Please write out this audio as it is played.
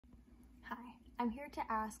I'm here to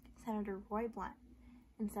ask Senator Roy Blunt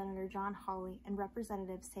and Senator John Hawley and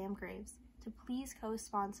Representative Sam Graves to please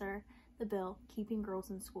co-sponsor the bill Keeping Girls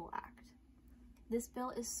in School Act. This bill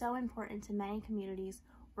is so important to many communities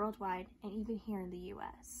worldwide and even here in the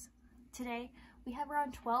US. Today, we have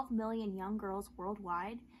around 12 million young girls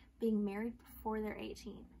worldwide being married before they're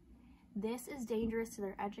 18. This is dangerous to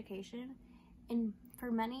their education, and for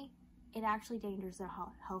many, it actually endangers their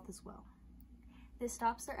health as well. This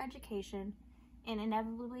stops their education and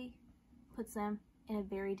inevitably puts them in a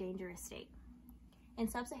very dangerous state. In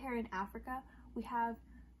sub-Saharan Africa, we have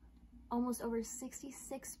almost over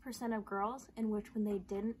 66% of girls in which when they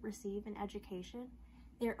didn't receive an education,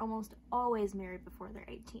 they're almost always married before they're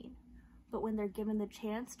 18. But when they're given the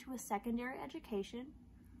chance to a secondary education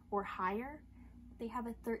or higher, they have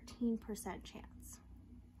a 13% chance.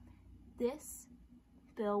 This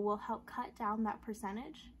bill will help cut down that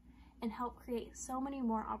percentage and help create so many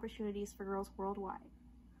more opportunities for girls worldwide.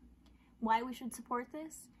 Why we should support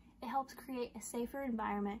this? It helps create a safer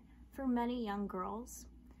environment for many young girls,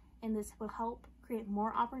 and this will help create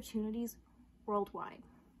more opportunities worldwide.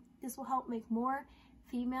 This will help make more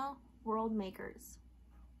female world makers.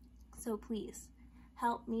 So please,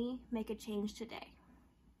 help me make a change today.